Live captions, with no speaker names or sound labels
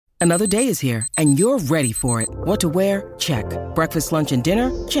Another day is here, and you're ready for it. What to wear? Check. Breakfast, lunch, and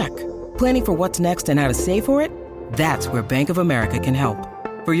dinner? Check. Planning for what's next and how to save for it? That's where Bank of America can help.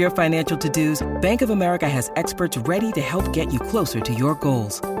 For your financial to-dos, Bank of America has experts ready to help get you closer to your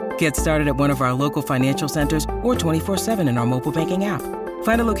goals. Get started at one of our local financial centers or 24/7 in our mobile banking app.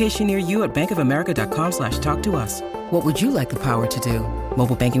 Find a location near you at bankofamerica.com/talktous. What would you like the power to do?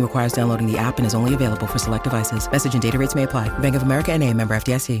 Mobile banking requires downloading the app and is only available for select devices. Message and data rates may apply. Bank of America N.A., member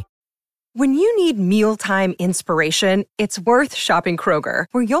FDIC. When you need mealtime inspiration, it's worth shopping Kroger,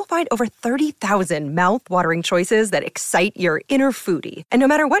 where you'll find over 30,000 mouth-watering choices that excite your inner foodie. And no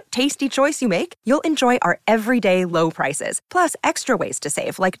matter what tasty choice you make, you'll enjoy our everyday low prices, plus extra ways to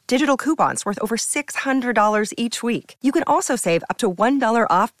save, like digital coupons worth over $600 each week. You can also save up to $1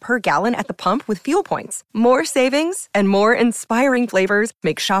 off per gallon at the pump with fuel points. More savings and more inspiring flavors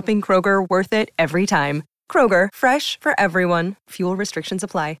make shopping Kroger worth it every time. Kroger, fresh for everyone. Fuel restrictions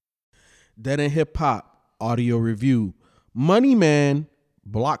apply. Dead End Hip Hop audio review. Money Man,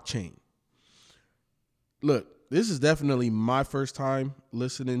 Blockchain. Look, this is definitely my first time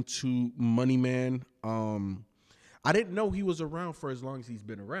listening to Money Man. I didn't know he was around for as long as he's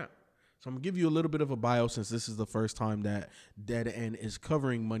been around. So I'm going to give you a little bit of a bio since this is the first time that Dead End is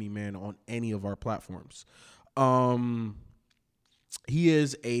covering Money Man on any of our platforms. He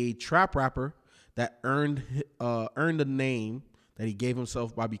is a trap rapper that earned a name that he gave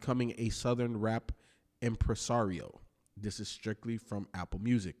himself by becoming a Southern rap impresario. This is strictly from Apple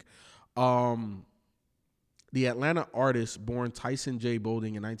Music. The Atlanta artist, born Tyson J.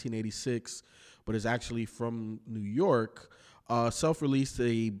 Bolding in 1986, but is actually from New York, self-released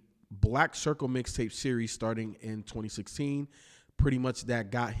a Black Circle mixtape series starting in 2016. Pretty much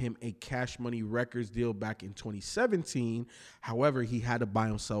that got him a Cash Money Records deal back in 2017. However, he had to buy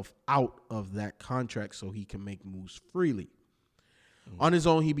himself out of that contract so he can make moves freely. On his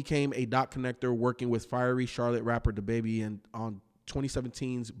own, he became a dot connector, working with fiery Charlotte rapper DaBaby and on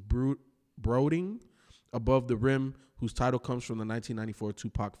 2017's Brooding Above the Rim, whose title comes from the 1994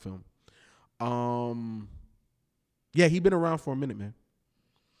 Tupac film. Yeah, he's been around for a minute, man.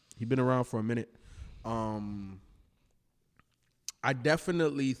 He's been around for a minute. I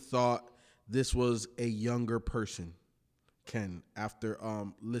definitely thought this was a younger person, Ken, after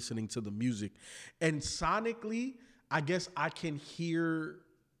listening to the music. And sonically, I guess I can hear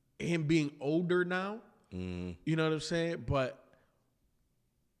him being older now. You know what I'm saying? But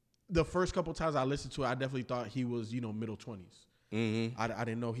the first couple times I listened to it, I definitely thought he was, middle 20s. I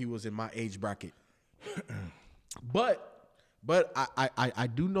didn't know he was in my age bracket. But I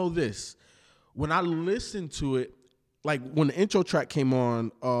do know this. When I listened to it, like when the intro track came on,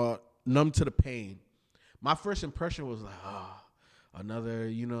 Numb to the Pain, my first impression was like, another,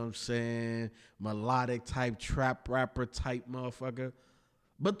 melodic type trap rapper type motherfucker.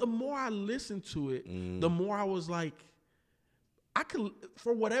 But the more I listened to it, the more I was like,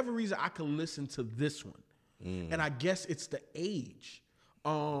 for whatever reason, I could listen to this one. And I guess it's the age.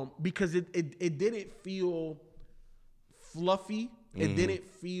 Because it didn't feel fluffy. It didn't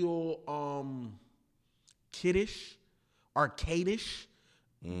feel kiddish, arcadish,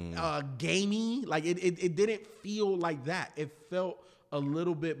 gamey. Like it didn't feel like that. It felt a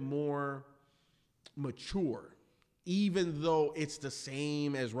little bit more mature, even though it's the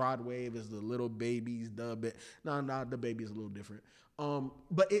same as Rod Wave, as the Little Babies, the Baby's a little different.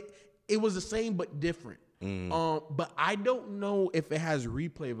 But it was the same but different. But I don't know if it has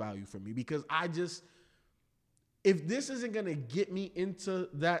replay value for me, because if this isn't gonna get me into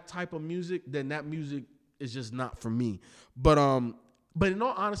that type of music, then that music is just not for me. But in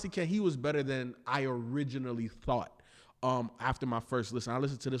all honesty, Ken, he was better than I originally thought. After my first listen, I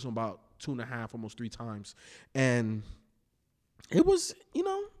listened to this one about 2.5, almost 3 times, and it was, it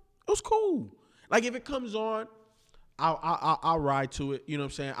was cool. Like if it comes on, I'll ride to it. You know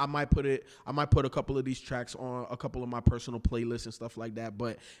what I'm saying? I might put a couple of these tracks on a couple of my personal playlists and stuff like that.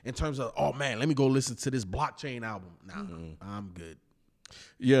 But in terms of, oh man, let me go listen to this Blockchain album. Nah, I'm good.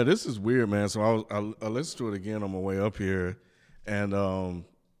 Yeah, this is weird, man. So I listened to it again on my way up here, and I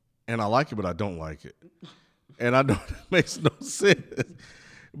like it, but I don't like it. And I know it makes no sense.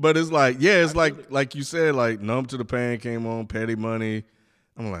 But it's like, yeah, it's like you said, like Numb to the Pain came on, Petty Money.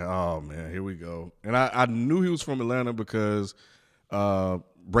 I'm like, oh, man, here we go. And I knew he was from Atlanta because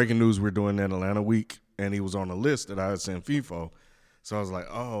breaking news, we're doing that Atlanta week, and he was on the list that I had sent FIFO. So I was like,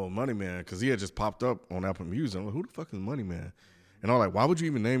 oh, Money Man, because he had just popped up on Apple Music. I'm like, who the fuck is Money Man? And I'm like, why would you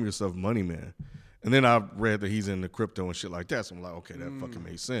even name yourself Money Man? And then I read that he's into crypto and shit like that. So I'm like, okay, that fucking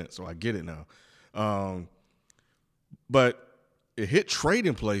makes sense. So I get it now. But it hit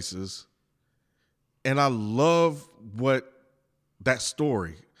Trading Places, and I love what that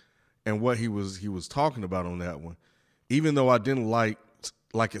story. and what he was talking about on that one. Even though I didn't like it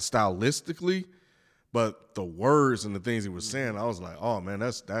stylistically, but the words and the things he was saying, I was like, oh man,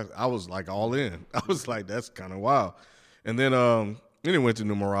 that's I was like all in. I was like, that's kind of wild. And then he went to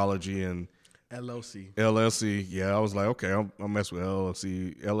numerology and LLC. Yeah, I was like, okay, I'll mess with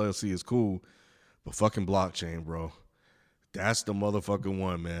LLC. LLC is cool, but fucking blockchain, bro. That's the motherfucking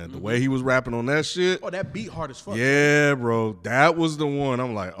one, man. The way he was rapping on that shit. Oh, that beat hard as fuck. Yeah, bro. That was the one.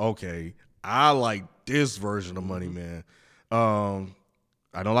 I'm like, okay, I like this version of Money Man.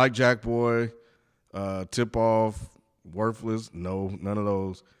 I don't like Jack Boy, Tip Off, Worthless. No, none of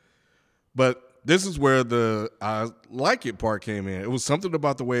those. But this is where the I like it part came in. It was something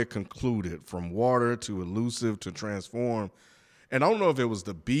about the way it concluded, from Water to Elusive to Transform. And I don't know if it was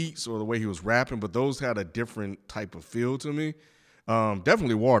the beats or the way he was rapping, but those had a different type of feel to me.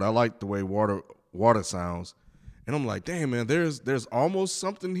 Definitely Water. I like the way Water sounds. And I'm like, damn, man, there's almost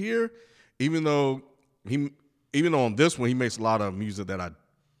something here, even though on this one he makes a lot of music that I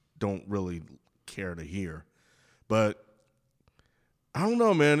don't really care to hear. But I don't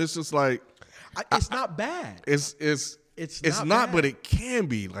know, man. It's just like it's not bad. It's not bad. But it can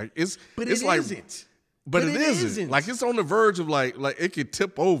be. Like it's it like, isn't. But it isn't. Like it's on the verge of like it could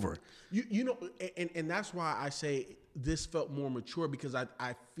tip over. You know, and that's why I say this felt more mature, because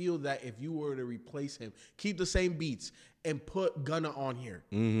I feel that if you were to replace him, keep the same beats and put Gunna on here,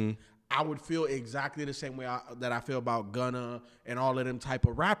 I would feel exactly the same way that I feel about Gunna and all of them type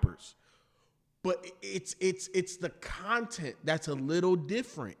of rappers. But it's the content that's a little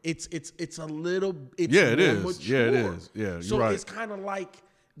different. It's a little it is mature. Yeah, it is. Yeah, you're so right. It's kind of like,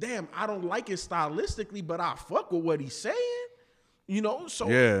 damn, I don't like it stylistically, but I fuck with what he's saying. You know, so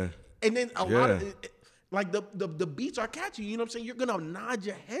yeah. And then a lot of like the beats are catchy. You know what I'm saying? You're gonna nod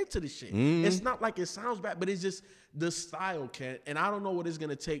your head to the shit. It's not like it sounds bad, but it's just the style, Ken. And I don't know what it's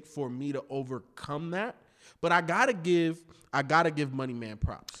gonna take for me to overcome that. But I gotta give Money Man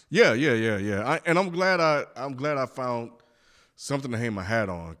props. Yeah. And I'm glad I found something to hang my hat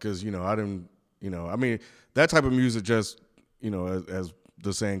on, because I didn't. I mean, that type of music just as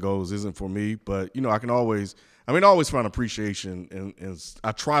the saying goes, isn't for me. But I can always. I always find appreciation, and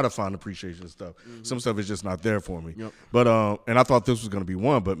I try to find appreciation and stuff. Some stuff is just not there for me. Yep. But and I thought this was going to be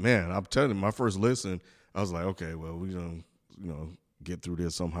one, but man, I'm telling you, my first listen, I was like, okay, well, we're going to get through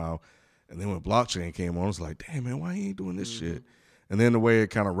this somehow. And then when Blockchain came on, I was like, damn, man, why he ain't doing this shit? And then the way it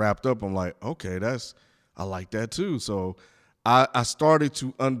kind of wrapped up, I'm like, okay, I like that too. So I started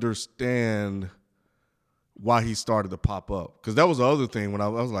to understand why he started to pop up, because that was the other thing when I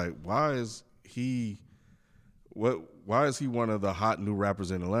was like, why is he one of the hot new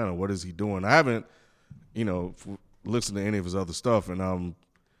rappers in Atlanta? What is he doing? I haven't, listened to any of his other stuff, and I'm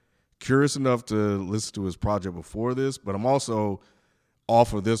curious enough to listen to his project before this, but I'm also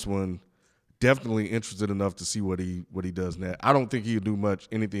off of this one definitely interested enough to see what he does next. I don't think he'll do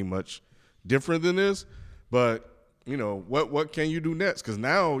anything much different than this, but what can you do next? Because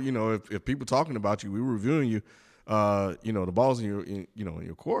now, if people talking about you, we're reviewing you, the ball's in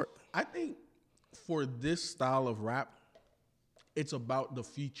your court. I think for this style of rap, it's about the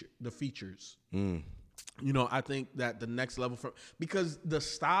features. I think that the next level because the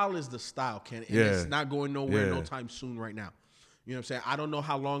style is the style, Ken, and it's not going nowhere no time soon right now. You know what I'm saying? I don't know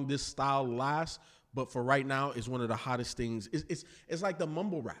how long this style lasts, but for right now, it's one of the hottest things. It's like the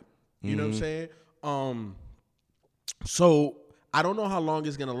mumble rap. You know what I'm saying? So I don't know how long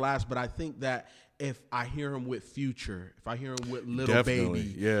it's gonna last, but I think that if I hear him with Future, if I hear him with Lil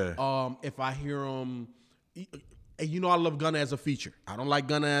Baby, if I hear him, and I love Gunna as a feature. I don't like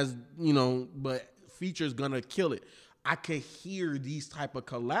Gunna as but Feature's gonna kill it. I could hear these type of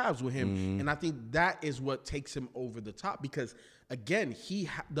collabs with him, and I think that is what takes him over the top, because again,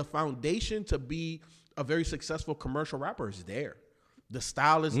 the foundation to be a very successful commercial rapper is there. The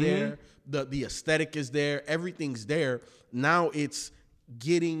style is there, the aesthetic is there, everything's there. Now it's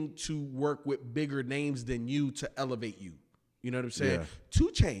getting to work with bigger names than you to elevate you. You know what I'm saying? Yeah. 2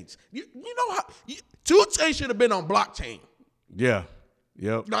 Chainz. You know how 2 Chainz should have been on Blockchain. Yeah.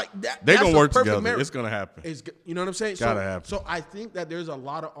 Yep. Like that, they're gonna work perfect together. marriage. It's gonna happen. You know what I'm saying? Gotta happen. So I think that there's a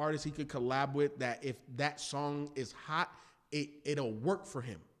lot of artists he could collab with that if that song is hot, it'll work for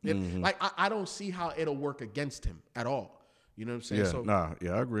him. Like I don't see how it'll work against him at all. You know what I'm saying? I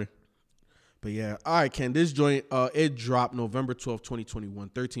agree. But yeah, all right, Ken. This joint it dropped November 12th, 2021.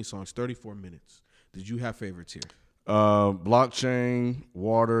 13 songs, 34 minutes. Did you have favorites here? Blockchain,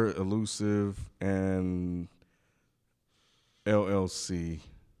 Water, Elusive, and LLC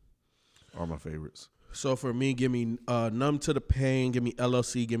are my favorites. So for me, give me Numb to the Pain, give me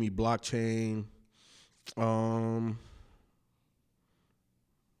LLC, give me Blockchain.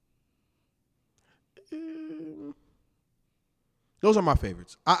 Those are my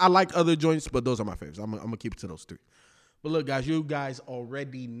favorites. I like other joints, but those are my favorites. I'm gonna keep it to those 3. But look, guys, you guys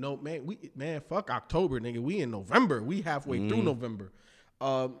already know, man. Fuck October, nigga. We in November. We halfway through November.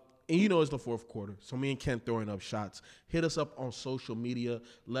 And you know it's the 4th quarter. So me and Ken throwing up shots. Hit us up on social media.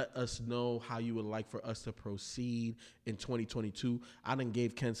 Let us know how you would like for us to proceed in 2022. I done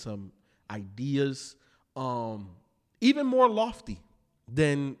gave Ken some ideas, even more lofty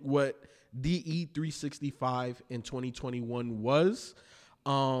than what DE 365 in 2021 was.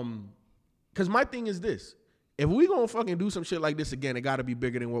 Because my thing is this. If we gonna fucking do some shit like this again, it gotta be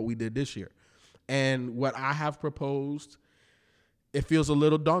bigger than what we did this year. And what I have proposed, it feels a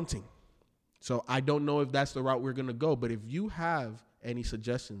little daunting. So I don't know if that's the route we're gonna go. But if you have any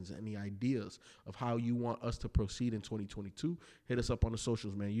suggestions, any ideas of how you want us to proceed in 2022, hit us up on the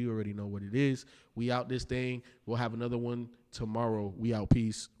socials, man. You already know what it is. We out this thing. We'll have another one tomorrow. We out.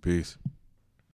 Peace. Peace.